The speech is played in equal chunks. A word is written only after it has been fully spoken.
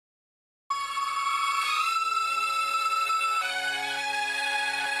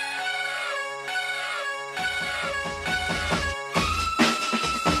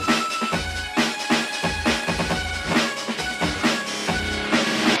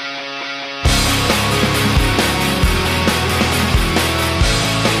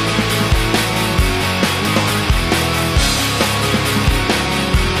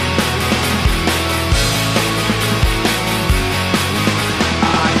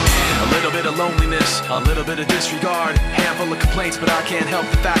A little bit of disregard, handful of complaints, but I can't help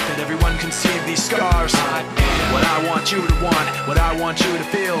the fact that everyone can see these scars. What I want you to want, what I want you to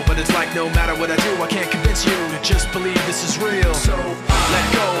feel, but it's like no matter what I do, I can't convince you to just believe this is real. So let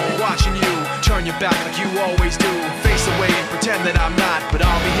go, watching you turn your back like you always do. Face away and pretend that I'm not, but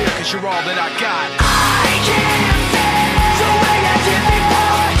I'll be here cause you're all that I got. I can't feel the way I did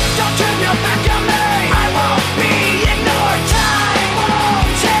before. Don't turn your back on me, I won't be ignored. Time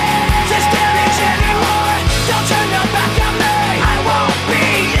won't change this damage anymore. Don't turn your back on me, I won't be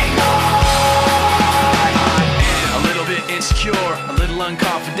ignored. A little bit insecure, a little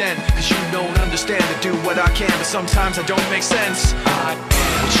unconfident, cause you don't understand to do what I can, but sometimes I don't make sense.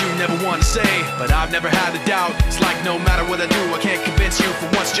 What you never want to say, but I've never had a doubt. It's like no matter what I do, I can't convince you for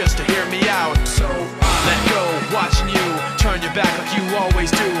once just to hear me out. So let go, watching you turn your back like you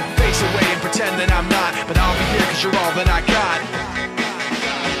always do. Face away and pretend that I'm not, but I'll be here cause you're all that I got.